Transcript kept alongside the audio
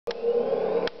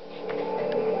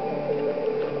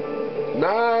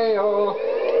Niall!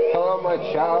 Hello, my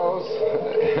chows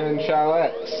and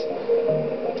chowlettes.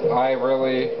 I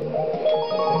really...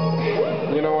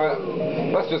 You know what?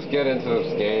 Let's just get into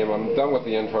this game. I'm done with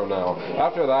the intro now.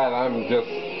 After that, I'm just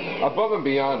above and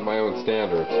beyond my own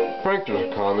standards.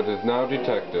 Frankter's comet is now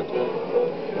detected.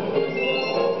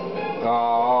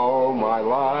 Oh, my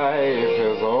life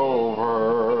is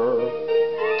over.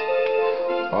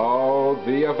 Oh,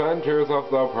 the Avengers of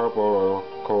the Purple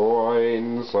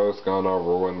Coins is gonna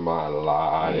ruin my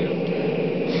life.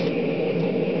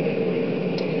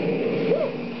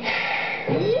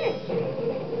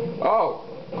 Oh,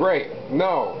 great.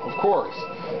 No, of course.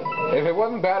 If it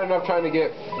wasn't bad enough trying to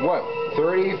get, what,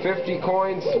 30, 50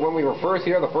 coins when we were first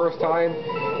here the first time,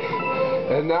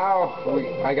 and now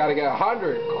I gotta get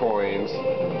 100 coins.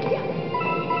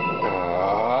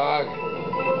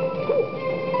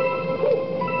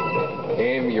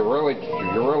 Game, you're really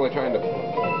trying to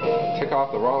tick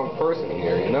off the wrong person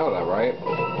here. You know that, right?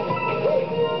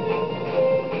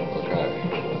 Okay.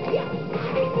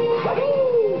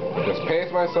 Just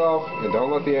pace myself and don't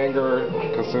let the anger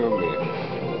consume me.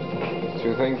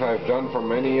 Two things I've done for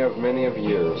many of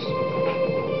years.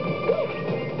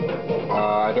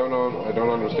 I don't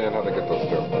understand how to get those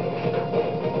two.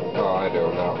 Oh, I do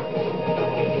now.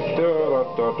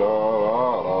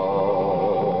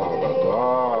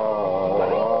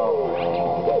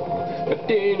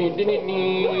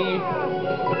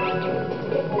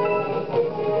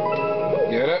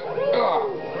 Get it?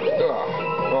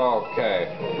 Okay.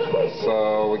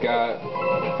 So we got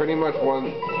pretty much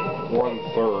one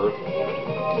third.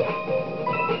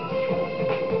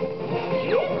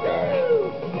 Okay.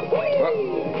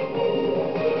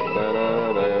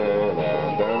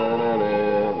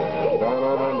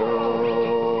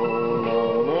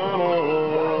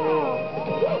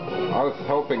 I was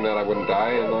hoping that I wouldn't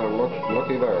die, and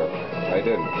looky there, I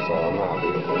didn't, so I'm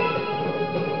happy.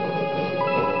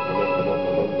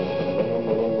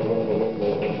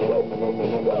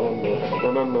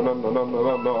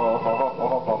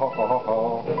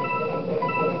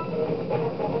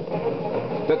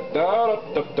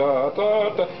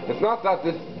 It's not that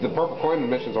the purple coin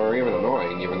missions are even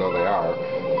annoying, even though they are,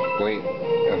 plain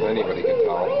as anybody can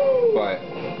tell, but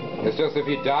it's just if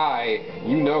you die,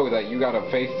 you know that you gotta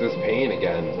face this pain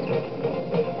again.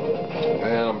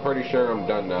 And I'm pretty sure I'm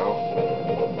done now.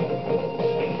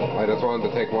 I just wanted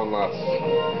to take one last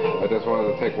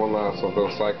of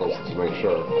those cycles to make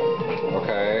sure.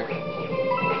 Okay.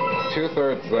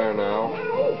 2/3 there now.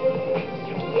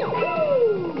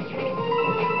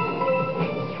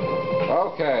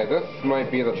 Okay, this might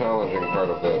be the challenging part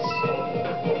of this.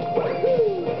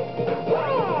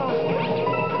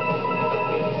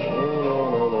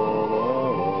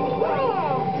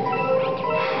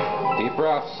 Deep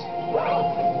breaths.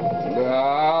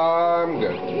 I'm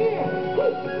good.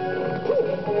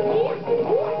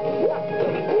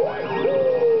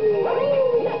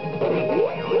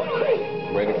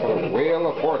 Waiting for the Wheel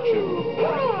of Fortune.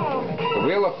 The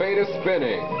Wheel of Fate is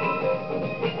spinning.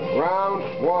 Round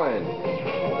 1.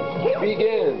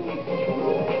 Begin.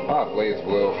 Ah, Blaze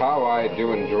Blue, how I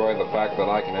do enjoy the fact that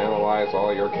I can analyze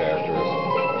all your characters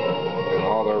and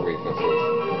all their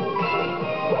weaknesses.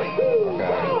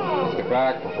 Okay, let's get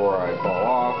back before I fall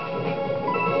off.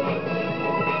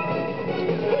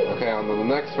 Okay, on the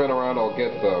next spin around, I'll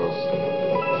get those.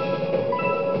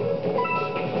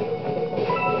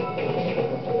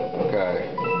 Okay.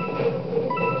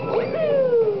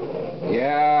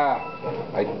 Yeah,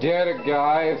 I did it,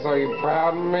 guys. Are you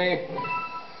proud of me?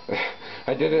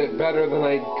 I did it better than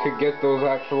I could get those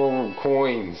actual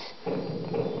coins.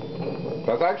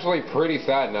 That's actually pretty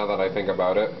sad now that I think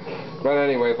about it. But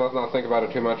anyways, let's not think about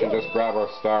it too much and just grab our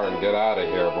star and get out of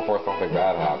here before something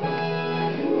bad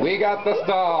happens. We got the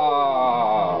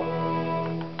star!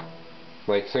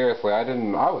 Like, seriously, I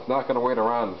was not going to wait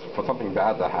around for something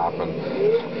bad to happen.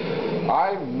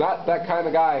 I'm not that kind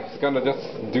of guy who's going to just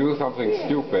do something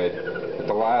stupid at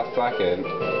the last second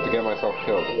to get myself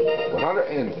killed.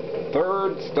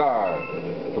 103rd star.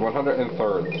 The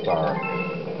 103rd star.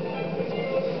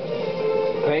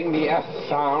 Saying the S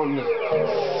sound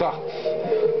sucks.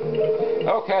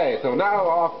 Okay, so now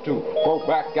off to Go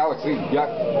Back Galaxy.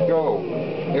 Go.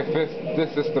 If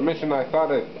this is the mission I thought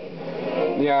it...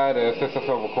 Yeah, it is. It's the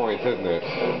silver coins, isn't it?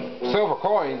 Silver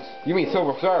coins? You mean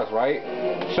silver stars, right?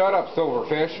 Shut up,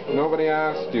 silverfish. Nobody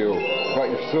asked you about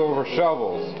your silver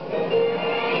shovels.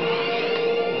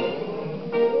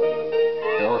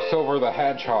 Or Silver the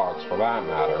Hedgehogs, for that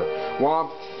matter.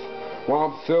 Womp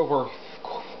Silver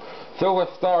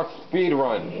Star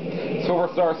Speedrun. Silver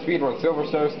Star Speedrun. Silver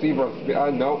Star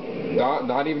Speedrun. Nope.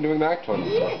 Not even doing that tongue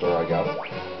twister, I guess.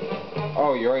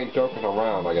 Oh, you ain't joking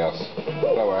around, I guess.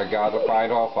 So I gotta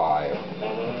find all 5.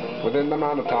 Within the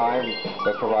amount of time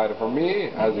that's provided for me,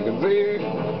 as you can see,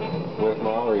 with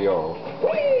Mario.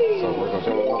 So we're gonna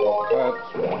show them all the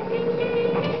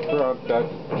we're dead.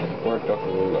 We're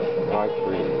definitely left.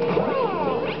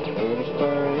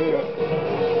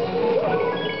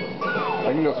 I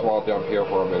can just wall jump here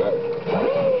for a minute.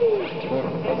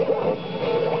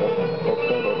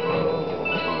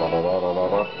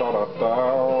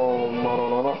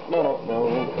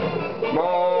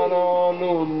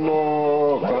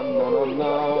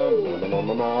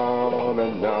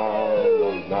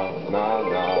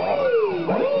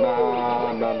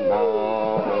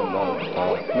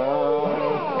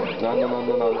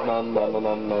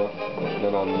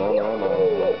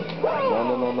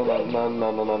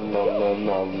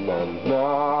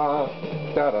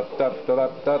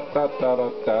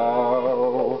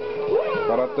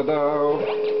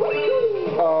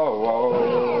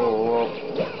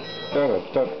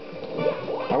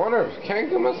 I wonder if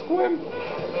Kangamas swim?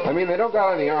 I mean, they don't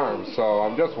got any arms, so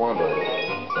I'm just wondering.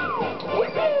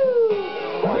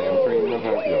 I am 3 and a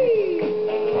half young.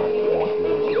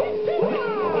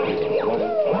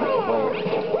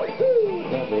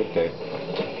 Every day.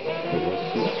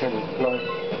 You can fly,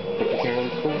 but you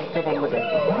can't swim, 'cause I'm the guy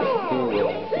who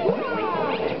will.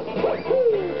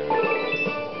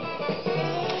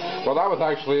 Well, that was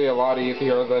actually a lot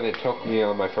easier than it took me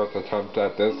on my first attempt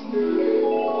at this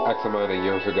X amount of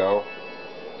years ago.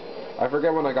 I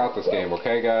forget when I got this game,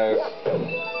 okay guys?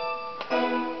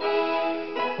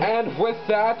 And with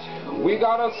that, we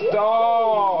got a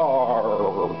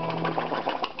star!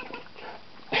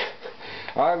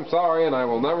 I'm sorry, and I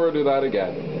will never do that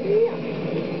again.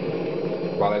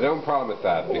 But I don't promise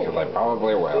that, because I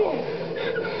probably will.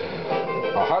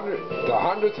 The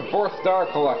 104th star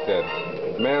collected.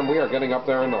 Man, we are getting up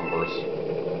there in numbers.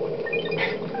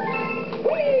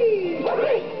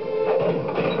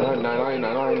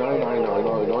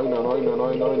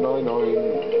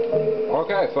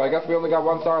 Okay, so I guess we only got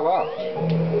 1 star left.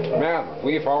 Man,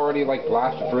 we've already like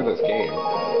blasted through this game.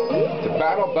 To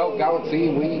Battle Belt Galaxy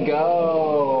we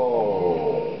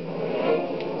go!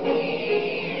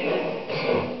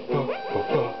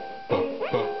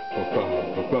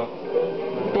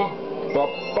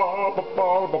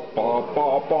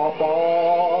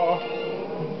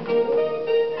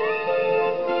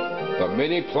 The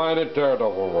Mini Planet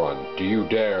Daredevil Run. Do you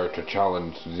dare to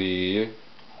challenge the...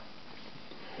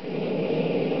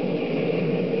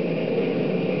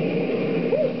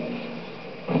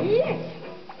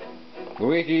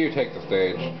 Luigi, you take the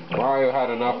stage. Mario had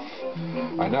enough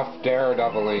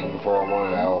daredeviling for a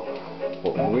while.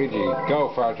 Well, Luigi, go,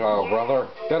 fragile brother.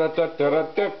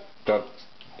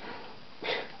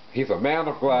 He's a man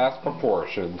of glass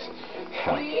proportions.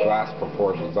 Glass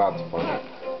proportions, that's funny.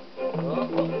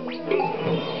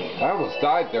 I almost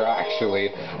died there,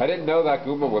 actually. I didn't know that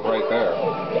Goomba was right there.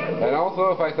 And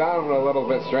also, if I sounded a little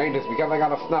bit strange, it's because I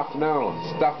got a stuffed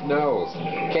nose.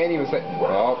 Can't even say...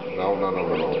 Oh, no.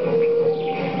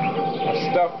 A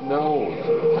stuffed nose.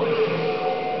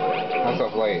 That's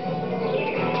up late.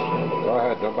 Go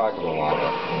ahead, jump back in the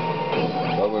lava.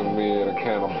 Doesn't mean it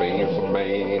can't be for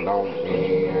me. Don't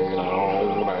mean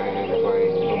all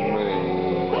anything to me.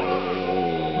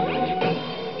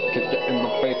 Kick you in the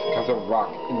face because a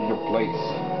rock in your place.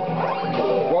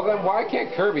 Well then, why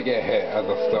can't Kirby get hit as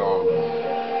a stone?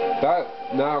 That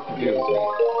now confuses me.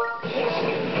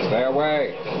 Stay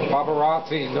away.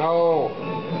 Paparazzi, no.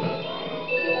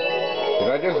 Did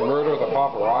I just murder the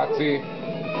paparazzi?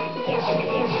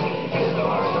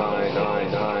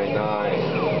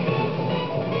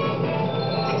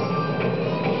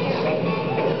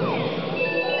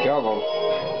 99999. Kill them.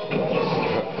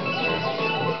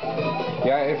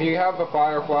 Yeah, if you have the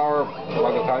fire flower,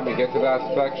 by the time you get to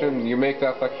that section, you make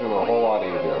that section a whole lot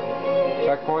easier.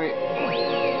 Checkpoint?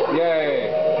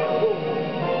 Yay!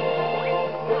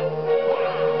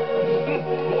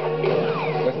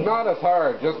 It's not as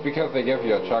hard just because they give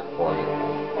you a checkpoint.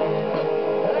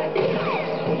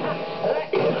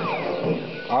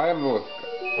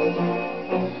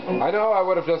 I know I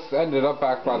would have just ended up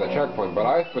back by the checkpoint, but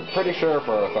I was pretty sure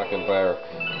for a second there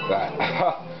that...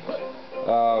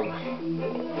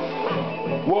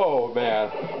 whoa,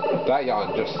 man. That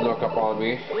yawn just snuck up on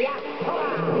me.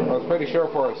 I was pretty sure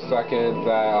for a second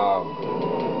that,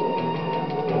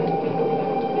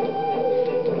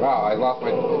 wow, I lost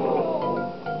my...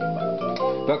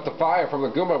 that the fire from the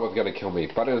Goomba was gonna kill me,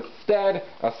 but instead,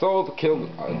 a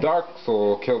dark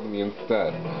soul killed me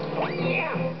instead.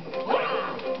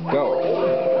 Go.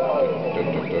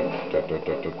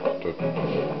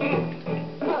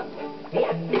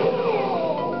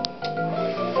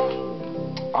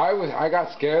 I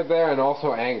got scared there and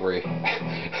also angry.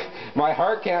 My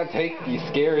heart can't take these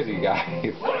scares, you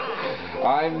guys.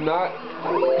 I'm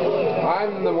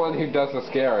the one who does the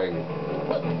scaring.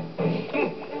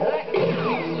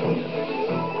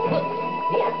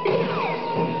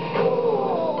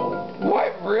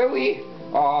 What, really?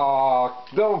 Aw,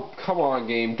 don't, come on,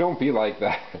 game, don't be like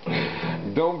that.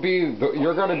 Don't be,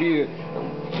 you're gonna be, you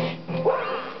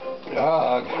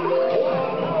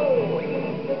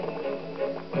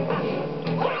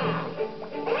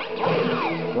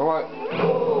know what?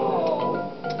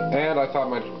 And I thought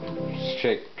my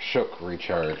shook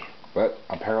recharge, but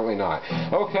apparently not.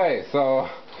 Okay, so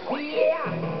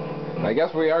I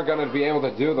guess we are going to be able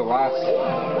to do the last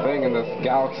thing in this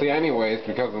galaxy anyways,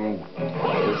 because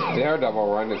this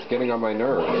Daredevil run is getting on my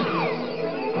nerves.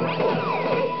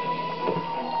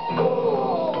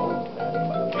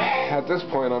 At this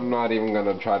point, I'm not even going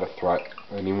to try to threat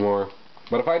anymore.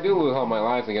 But if I do lose all my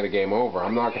lives and get a game over,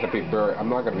 I'm not going to be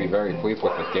very pleased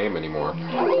with this game anymore.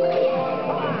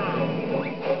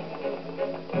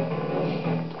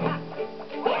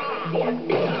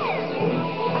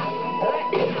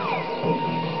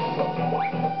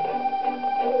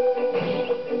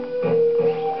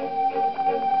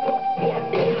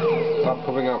 Stop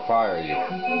pooping out fire, you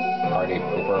party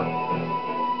pooper.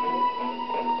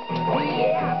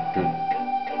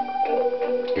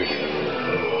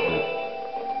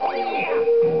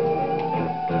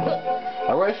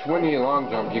 I wish when you long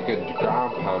jump you could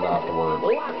ground pound afterwards.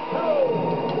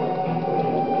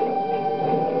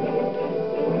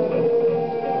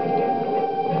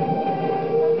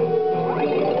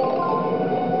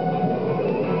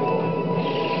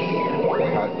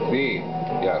 Let's see.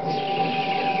 Yes.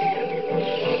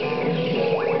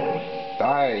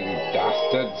 Die, you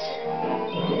bastards.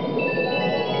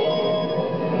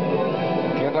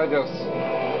 Can't I just...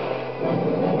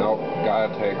 Nope, gotta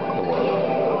take the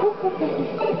work.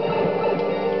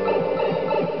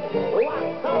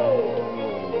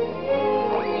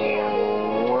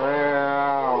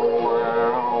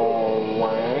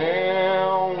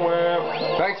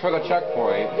 Thanks for the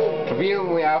checkpoint.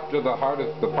 Conveniently after the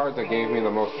part that gave me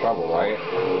the most trouble, right?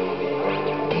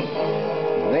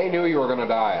 They knew you were gonna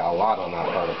die a lot on that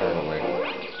part, apparently.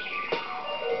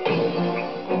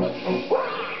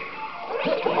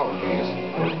 Oh, jeez.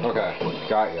 Okay,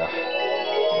 got ya.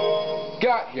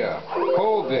 Got ya!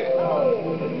 Hold it!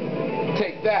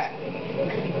 Take that!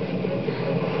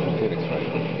 Phoenix fight.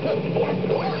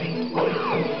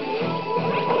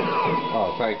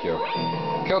 Oh, thank you.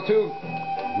 Kill 2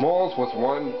 moles with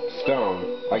 1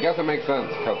 stone. I guess it makes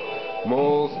sense, because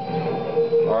moles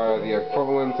are the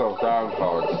equivalent of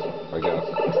groundhogs, I guess.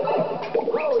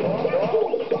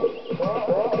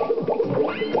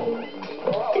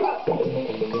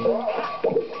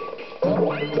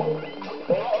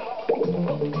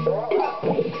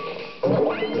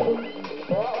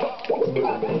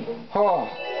 Oh,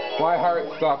 my heart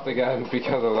stopped again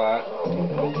because of that.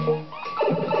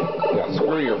 Yeah,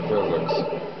 screw your physics.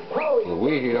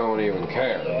 Luigi don't even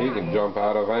care. He can jump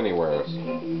out of anywhere.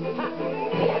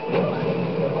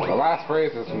 The last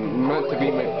phrase is meant to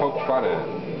be poked fun at.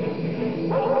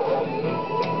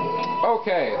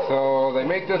 Okay, so they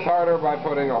make this harder by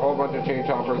putting a whole bunch of change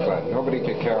chompers that nobody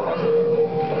could care less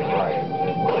about. Right.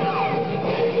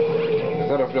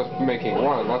 Instead of just making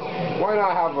one, why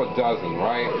not have a dozen,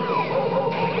 right?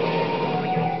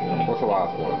 What's the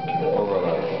last one? Over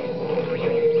there.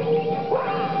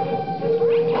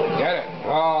 Get it!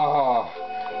 Oh,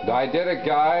 I did it,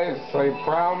 guys. Are you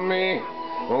proud of me?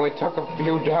 Only took a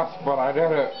few deaths, but I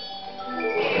did it.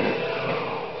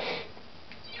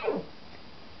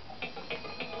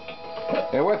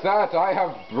 And with that, I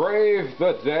have braved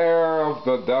the dare of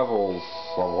the devils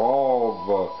of all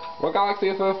the... What galaxy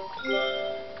is this?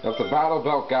 That's the Battle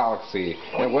Belt Galaxy.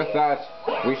 And with that,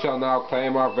 we shall now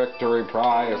claim our victory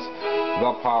prize,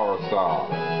 the Power Star.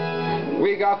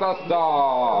 We got the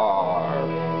star!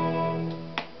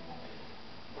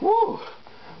 Woo!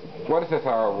 What is this,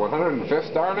 our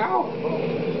 105th star now?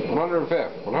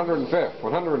 105th, 105th,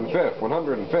 105th,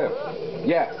 105th.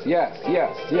 Yes, yes,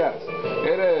 yes, yes.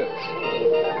 It is.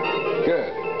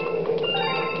 Good.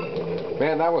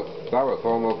 Man, that was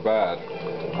almost bad.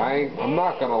 I'm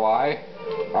not gonna lie.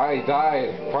 I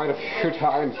died quite a few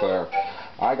times there.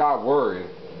 I got worried.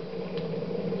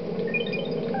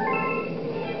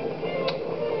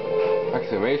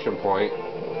 Exclamation point.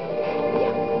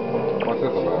 What's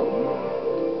this about?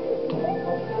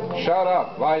 Shut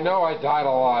up. I know I died a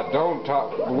lot. Don't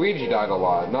talk. Luigi died a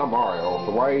lot, not Mario.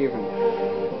 So why even...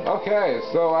 Okay,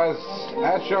 so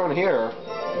as shown here,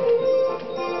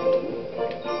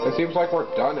 It seems like we're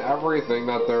done everything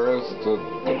that there is to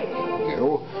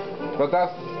do. But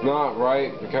that's not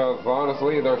right, because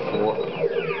honestly, there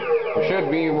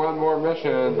should be one more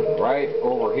mission right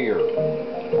over here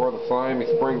for the Slimy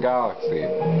Spring Galaxy.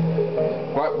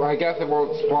 But I guess it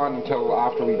won't spawn until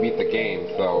after we beat the game,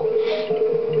 so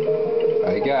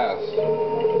I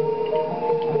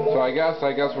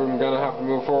guess we're gonna have to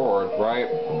move forward, right?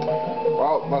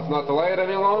 Well, let's not delay it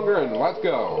any longer, and let's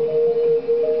go.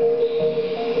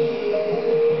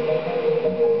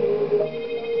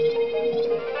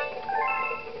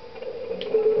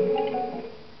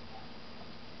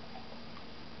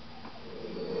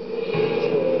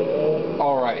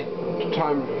 Alright,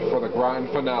 time for the grand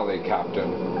finale,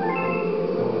 Captain.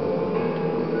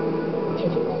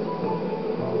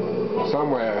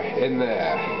 Somewhere in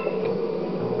there,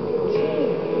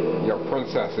 your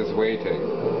princess is waiting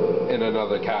in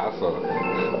another castle.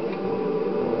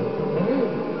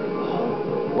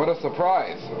 What a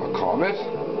surprise! A comet?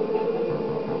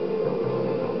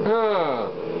 Huh.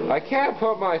 I can't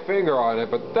put my finger on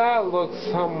it, but that looks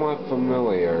somewhat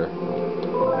familiar.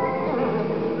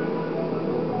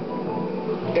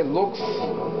 It looks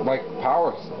like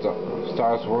power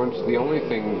stars weren't the only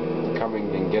thing coming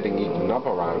and getting eaten up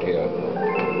around here.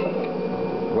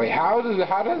 Wait, how does...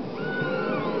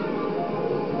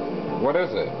 What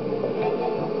is it?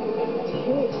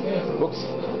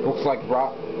 Looks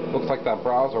like that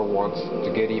browser wants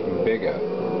to get even bigger.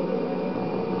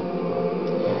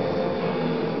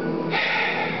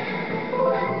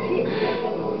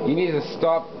 You need to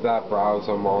stop that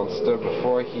browser monster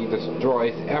before he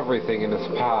destroys everything in his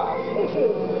path.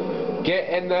 Get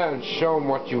in there and show him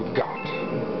what you've got.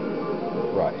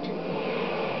 Right.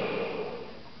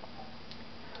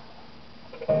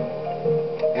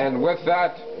 And with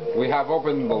that, we have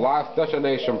opened the last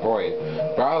destination point,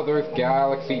 Browser's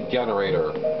Galaxy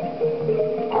Generator.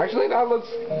 Actually, that looks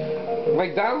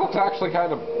actually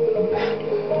kind of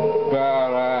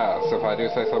badass, if I do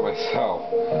say so myself.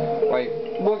 Like,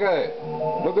 look at it.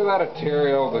 Look at that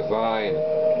ethereal design.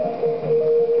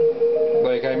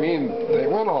 Like, I mean, they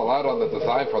went all out on the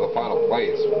design for the final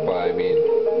place, but I mean,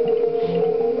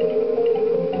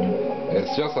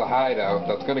 it's just a hideout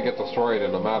that's going to get destroyed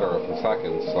in a matter of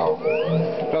seconds, so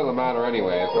it doesn't matter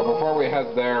anyway. So before we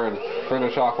head there and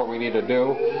finish off what we need to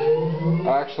do,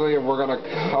 actually, I'm going to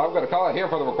call it here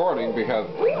for the recording, because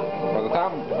by the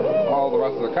time all the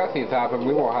rest of the cutscenes happen,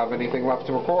 we won't have anything left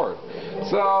to record.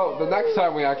 So the next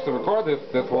time we actually record this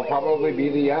will probably be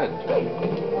the end.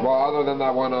 Well, other than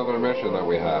that one other mission that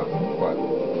we have, but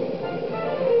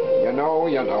you know,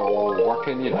 what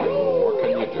can you do? What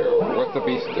can you do? What the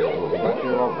beast do? Let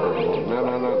you over.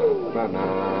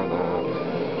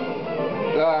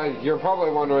 You're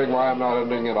probably wondering why I'm not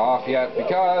ending it off yet,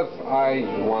 because I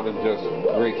want to just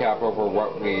recap over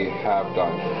what we have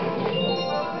done.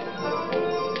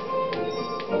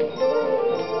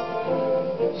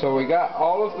 So we got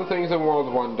all of the things in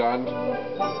World 1 done.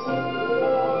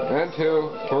 And 2,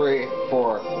 3,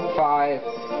 4, 5.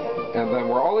 And then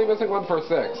we're only missing one for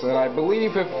 6. And I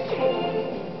believe if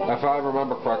I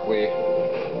remember correctly,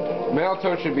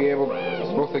 Mailtoad should be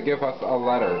supposed to give us a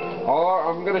letter.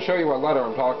 I'm going to show you what letter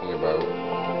I'm talking about.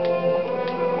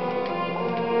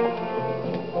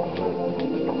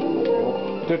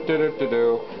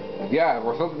 Yeah,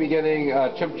 we're supposed to be getting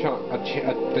the Chimp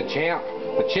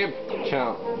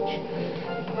Challenge.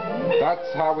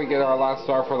 That's how we get our last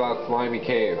star for that slimy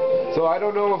cave. So I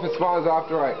don't know if it spawns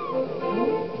after I...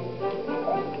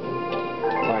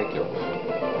 Thank you.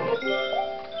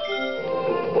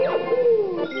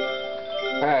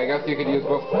 Hey, I guess you could use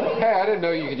both... Hey, I didn't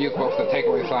know you could use both the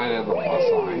takeaway sign and the plus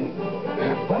sign.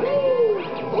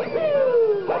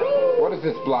 What is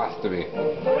this blasphemy?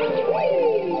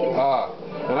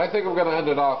 And I think I'm going to end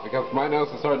it off because my nose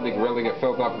is starting to really get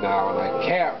filled up now, and I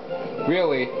can't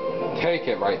really take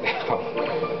it right now.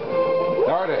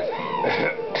 Darn it.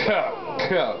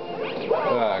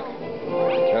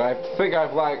 And I think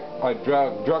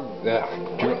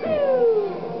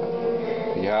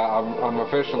yeah, I'm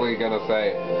officially going to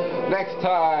say, next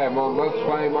time on Let's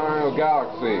Play Mario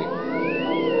Galaxy,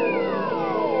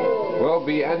 we'll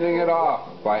be ending it off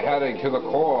by heading to the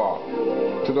core,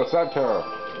 to the center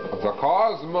of the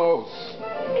cosmos.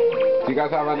 Do you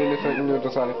guys have anything new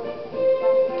to say?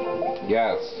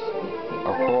 Yes,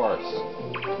 of course.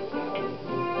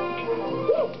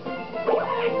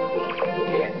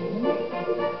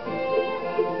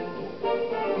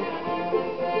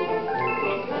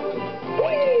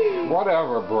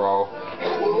 Whatever, bro.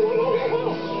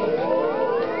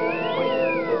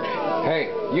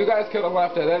 Hey, you guys could have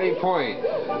left at any point.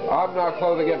 I'm not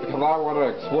closing it because I want to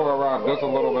explore around just a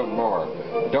little bit more.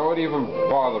 Don't even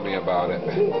bother me about it.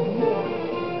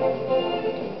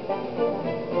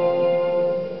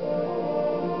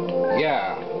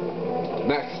 Yeah.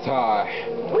 Next time.